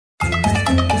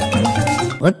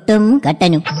ഒട്ടും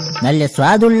കട്ടനും നല്ല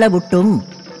സ്വാദുള്ള പുട്ടും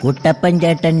കുട്ടപ്പൻ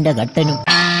ചേട്ടന്റെ കട്ടനും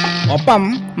ഒപ്പം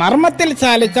മർമ്മത്തിൽ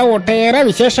ചാലിച്ച ഒട്ടേറെ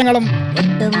വിശേഷങ്ങളും.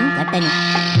 ഒട്ടും കട്ടനും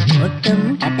ഒട്ടും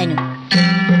കട്ടനും.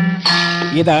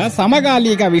 ഇത്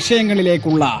സമകാലിക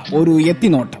വിഷയങ്ങളിലേക്കുള്ള ഒരു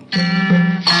എത്തിനോട്ടം.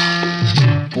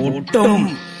 പുട്ടും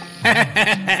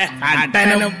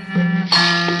കട്ടനും.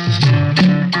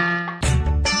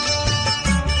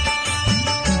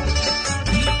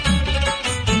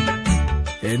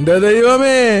 എന്റെ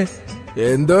ദൈവമേ,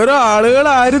 എന്തോരോ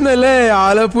ആളുകളായിരുന്നല്ലേ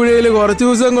ആലപ്പുഴയില് കുറച്ചു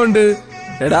ദിവസം കൊണ്ട്.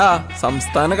 എടാ,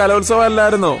 സംസ്ഥാന കലോത്സവം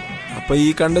അല്ലായിരുന്നോ? അപ്പൊ ഈ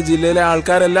കണ്ട ജില്ലയിലെ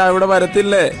ആൾക്കാരെല്ലാം ഇവിടെ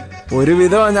വരത്തില്ലേ?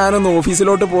 ഒരുവിധമാണ് ഞാനൊന്ന്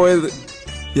ഓഫീസിലോട്ട് പോയത്.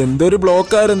 എന്തൊരു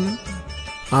ബ്ലോക്കായിരുന്നു.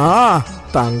 ആ,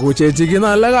 തങ്കു ചേച്ചിക്ക്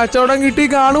നല്ല കച്ചവടം കിട്ടി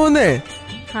കാണുമെന്നേ.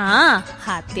 ആ,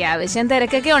 അത്യാവശ്യം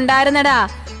തിരക്കൊക്കെ ഉണ്ടായിരുന്നടാ.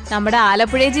 നമ്മുടെ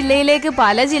ആലപ്പുഴ ജില്ലയിലേക്ക്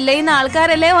പല ജില്ലയിൽ നിന്ന്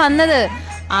ആൾക്കാരല്ലേ വന്നത്.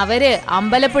 അവര്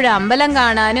അമ്പലപ്പുഴ അമ്പലം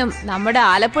കാണാനും നമ്മുടെ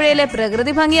ആലപ്പുഴയിലെ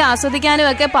പ്രകൃതി ഭംഗി ആസ്വദിക്കാനും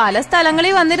ഒക്കെ പല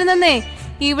സ്ഥലങ്ങളിൽ വന്നിരുന്നേ.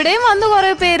 ഇവിടെയും വന്നു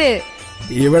കുറെ പേര്.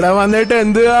 ഇവിടെ വന്നിട്ട്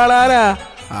എന്ത് കാണാനാ?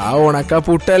 ആ ഉണക്ക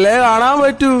പുട്ടല്ലേ കാണാൻ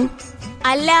പറ്റൂ.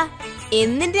 അല്ല,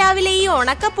 എന്നും രാവിലെ ഈ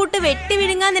ഉണക്കപ്പുട്ട് വെട്ടി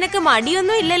വിഴുങ്ങാൻ നിനക്ക്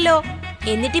മടിയൊന്നും ഇല്ലല്ലോ.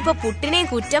 എന്നിട്ടിപ്പൊ പുട്ടിനെ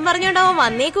കുറ്റം പറഞ്ഞോണ്ടാവും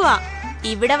വന്നേക്കുവാ.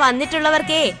 ഇവിടെ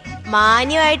വന്നിട്ടുള്ളവർക്കേ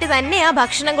മാന്യമായിട്ട് തന്നെയാ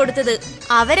ഭക്ഷണം കൊടുത്തത്.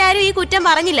 അവരാരും ഈ കുറ്റം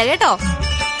പറഞ്ഞില്ല കേട്ടോ.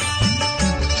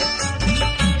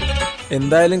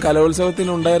 എന്തായാലും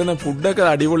കലോത്സവത്തിനുണ്ടായിരുന്ന ഫുഡൊക്കെ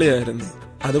അടിപൊളിയായിരുന്നു.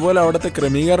 അതുപോലെ അവിടുത്തെ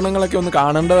ക്രമീകരണങ്ങളൊക്കെ ഒന്ന്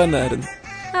കാണേണ്ടത് തന്നെയായിരുന്നു.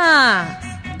 ആ,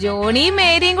 ജോണിയും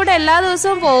മേരിയും കൂടെ എല്ലാ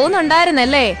ദിവസവും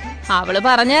പോകുന്നുണ്ടായിരുന്നല്ലേ? അവള്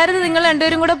പറഞ്ഞായിരുന്നു നിങ്ങൾ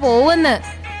രണ്ടുപേരും കൂടെ പോവെന്ന്.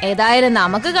 ഏതായാലും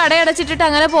നമുക്ക് കടയടച്ചിട്ടിട്ട്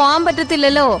അങ്ങനെ പോവാൻ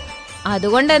പറ്റത്തില്ലല്ലോ.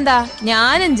 അതുകൊണ്ടെന്താ,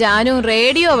 ഞാനും ജാനും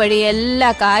റേഡിയോ വഴി എല്ലാ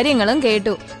കാര്യങ്ങളും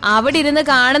കേട്ടു. അവിടെ ഇരുന്ന്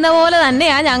കാണുന്ന പോലെ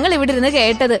തന്നെയാ ഞങ്ങൾ ഇവിടെ ഇരുന്ന്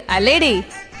കേട്ടത്, അല്ലേടി?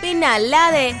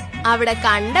 പിന്നല്ലാതെ, അവിടെ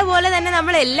കണ്ട പോലെ തന്നെ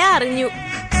നമ്മൾ എല്ലാം അറിഞ്ഞു.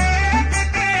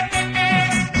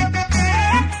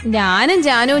 ഞാനും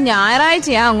ജാനും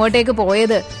ഞായറാഴ്ചയാ അങ്ങോട്ടേക്ക്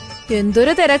പോയത്.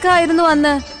 എന്തൊരു തിരക്കായിരുന്നു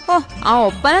അന്ന്. ഓ, ആ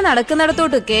ഒപ്പന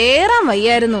നടക്കുന്നിടത്തോട്ട് കേറാൻ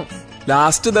വയ്യായിരുന്നു.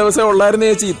 ലാസ്റ്റ് ദിവസം ഉള്ളായിരുന്നു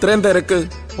ചേച്ചി ഇത്രയും തിരക്ക്.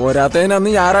 പോരാത്തതിന് അന്ന്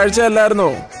ഞായറാഴ്ച അല്ലായിരുന്നോ?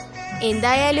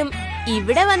 എന്തായാലും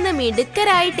ഇവിടെ വന്ന്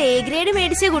മിടുക്കരായിട്ട് എ ഗ്രേഡ്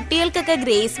മേടിച്ച കുട്ടികൾക്കൊക്കെ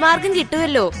ഗ്രേസ് മാർക്കും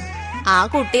കിട്ടുമല്ലോ. ആ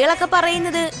കുട്ടികളൊക്കെ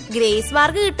പറയുന്നത് ഗ്രേസ്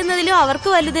മാർക്ക് കിട്ടുന്നതിലും അവർക്ക്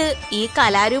വലുത് ഈ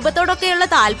കലാരൂപത്തോടൊക്കെയുള്ള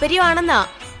താല്പര്യമാണെന്നാ.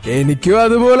 എനിക്കും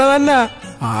അതുപോലെ തന്നെ.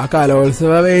 ആ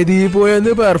കലോത്സവ വേദിയിൽ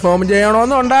പോയെന്ന് പെർഫോം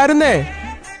ചെയ്യണോന്നുണ്ടായിരുന്നേ.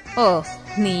 ഓ,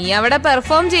 നീ അവിടെ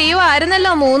പെർഫോം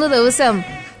ചെയ്യുവായിരുന്നല്ലോ 3 ദിവസം.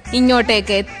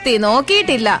 ഇങ്ങോട്ടേക്ക് എത്തി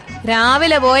നോക്കിയിട്ടില്ല.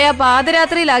 രാവിലെ പോയ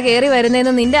പാതിരാത്രിയിലാ കേറി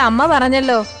വരുന്നേന്ന് നിന്റെ അമ്മ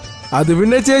പറഞ്ഞല്ലോ. അത്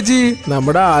പിന്നെ ചേച്ചി,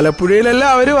 നമ്മുടെ ആലപ്പുഴയിലല്ലേ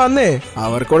അവര് വന്നേ,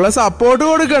 അവർക്കുള്ള സപ്പോർട്ട്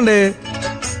കൊടുക്കണ്ടേ?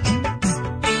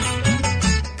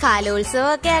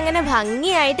 കലോത്സവമൊക്കെ അങ്ങനെ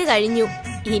ഭംഗിയായിട്ട് കഴിഞ്ഞു.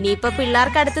 ഇനിയിപ്പൊ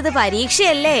പിള്ളേർക്ക് അടുത്തത്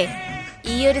പരീക്ഷയല്ലേ.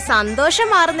 ഈ ഒരു സന്തോഷം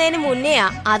മാറുന്നതിന് മുന്നെയാ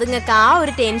അതുങ്ങൾക്ക് ആ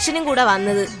ഒരു ടെൻഷനും കൂടെ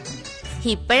വന്നത്.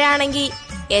 ഇപ്പോഴാണെങ്കി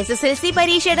SSLC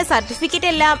പരീക്ഷയുടെ സർട്ടിഫിക്കറ്റ്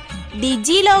എല്ലാം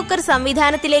ഡിജി ലോക്കർ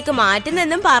സംവിധാനത്തിലേക്ക്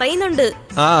മാറ്റുന്നെന്നും പറയുന്നുണ്ട്.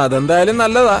 ആ, അതെന്തായാലും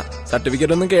നല്ലതാ.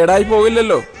 സർട്ടിഫിക്കറ്റ് ഒന്നും കേടായി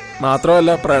പോകില്ലല്ലോ.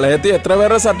 മാത്രമല്ല, പ്രളയത്തിൽ എത്ര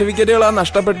പേരുടെ സർട്ടിഫിക്കറ്റുകളാ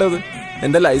നഷ്ടപ്പെട്ടത്.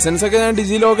 എന്റെ ലൈസൻസ് ഒക്കെ ഞാൻ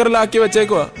ഡിജി ലോക്കറിലാക്കി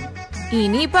വെച്ചേക്കുവാ.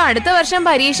 ഇനിയിപ്പൊ അടുത്ത വർഷം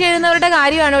പരീക്ഷ എഴുതുന്നവരുടെ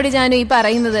കാര്യമാണോടി ജാനു ഈ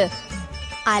പറയുന്നത്?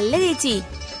 അല്ല ചേച്ചി,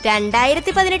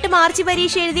 2018 മാർച്ച്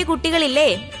പരീക്ഷ എഴുതിയ കുട്ടികളില്ലേ,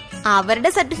 അവരുടെ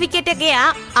സർട്ടിഫിക്കറ്റ് ഒക്കെയാ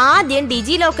ആദ്യം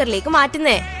ഡിജി ലോക്കറിലേക്ക്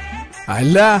മാറ്റുന്നേ.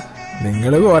 അല്ല,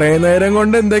 നിങ്ങള് കൊറേ നേരം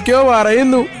കൊണ്ട് എന്തൊക്കെയോ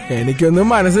പറയുന്നു, എനിക്കൊന്നും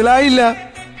മനസ്സിലായില്ല.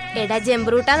 എടാ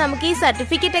ജംബ്രൂട്ട, നമുക്ക് ഈ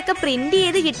സർട്ടിഫിക്കറ്റ് ഒക്കെ പ്രിന്റ്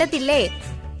ചെയ്ത് കിട്ടത്തില്ലേ?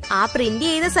 ആ പ്രിന്റ്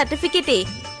ചെയ്ത സർട്ടിഫിക്കറ്റേ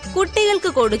കുട്ടികൾക്ക്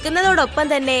കൊടുക്കുന്നതോടൊപ്പം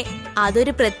തന്നെ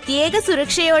അതൊരു പ്രത്യേക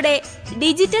സുരക്ഷയോടെ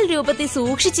ഡിജിറ്റൽ രൂപത്തിൽ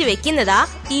സൂക്ഷിച്ചു വെക്കുന്നതാ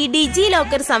ഈ ഡിജി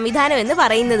ലോക്കർ സംവിധാനം എന്ന്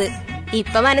പറയുന്നത്.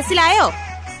 ഇപ്പൊ മനസ്സിലായോ?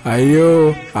 അയ്യോ,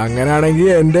 അങ്ങനാണെങ്കി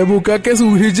എന്റെ ബുക്കൊക്കെ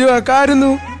സൂക്ഷിച്ചു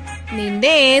വെക്കായിരുന്നു.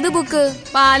 നിന്റെ ഏത് ബുക്ക്?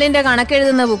 പാലിന്റെ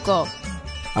കണക്കെഴുതുന്ന ബുക്കോ?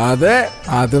 അതെ,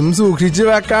 അതും സൂക്ഷിച്ചു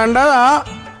വെക്കാണ്ടതാ.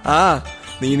 ആ,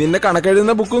 നീ നിന്റെ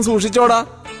കണക്കെഴുതുന്ന ബുക്കും സൂക്ഷിച്ചോടാ.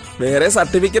 വേറെ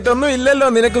സർട്ടിഫിക്കറ്റ് ഒന്നും ഇല്ലല്ലോ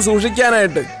നിനക്ക്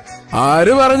സൂക്ഷിക്കാനായിട്ട്.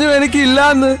 ആര് പറഞ്ഞു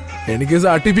എനിക്കില്ലാന്ന്? എനിക്ക്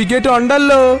സർട്ടിഫിക്കറ്റ്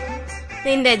ഉണ്ടല്ലോ.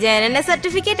 നിന്റെ ജനന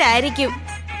സർട്ടിഫിക്കറ്റ് ആയിരിക്കും.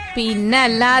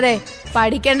 പിന്നല്ലാതെ,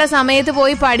 പഠിക്കേണ്ട സമയത്ത്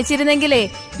പോയി പഠിച്ചിരുന്നെങ്കിലേ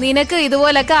നിനക്ക്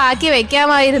ഇതുപോലൊക്കെ ആക്കി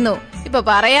വെക്കാമായിരുന്നു. ഇപ്പൊ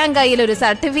പറയാൻ കയ്യിലൊരു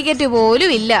സർട്ടിഫിക്കറ്റ്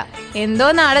പോലും ഇല്ല.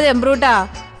 എന്തോന്നാണ് ജംബ്രൂട്ടാ?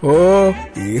 ഓ,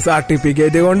 ഈ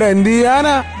സർട്ടിഫിക്കറ്റ് കൊണ്ട് എന്ത്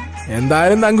ചെയ്യാനാ?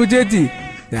 എന്തായാലും തങ്കു ചേച്ചി,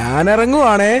 ഞാൻ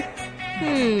ഇറങ്ങുവാണേ.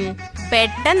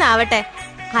 പെട്ടെന്നാവട്ടെ,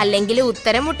 അല്ലെങ്കിൽ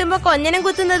ഉത്തരം മുട്ടുമ്പോ കൊഞ്ഞനം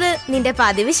കുത്തുന്നത് നിന്റെ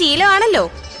പതിവ് ശീലമാണല്ലോ.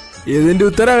 ഇതിന്റെ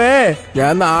ഉത്തരവേ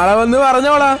ഞാൻ നാളെ വന്ന്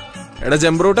പറഞ്ഞോളാം. എടാ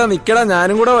ജംബ്രൂട്ടാ, നിക്കടാ,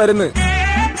 ഞാനും കൂടെ വരുന്നു.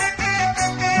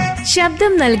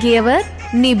 ശബ്ദം നൽകിയവർ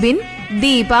നിബിൻ,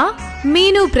 ദീപ,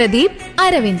 മീനു പ്രദീപ്,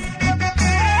 അരവിന്ദ്.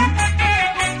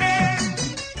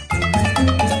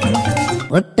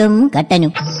 ഒട്ടും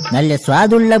കട്ടനും നല്ല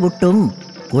സ്വാദുള്ള പുട്ടും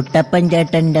കുട്ടപ്പൻ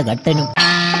ചേട്ടന്റെ കട്ടനും.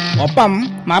 ഒപ്പം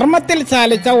നർമ്മത്തിൽ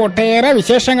ചാലിച്ച ഒട്ടേറെ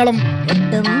വിശേഷങ്ങളും.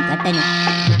 ഒട്ടും കട്ടനും,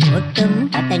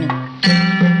 ഒട്ടും കട്ടനും.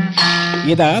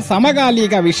 ഇത്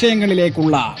സമകാലിക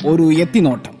വിഷയങ്ങളിലേക്കുള്ള ഒരു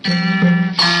എത്തിനോട്ടം.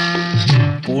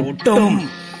 പുട്ടും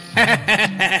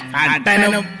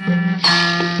കട്ടനും.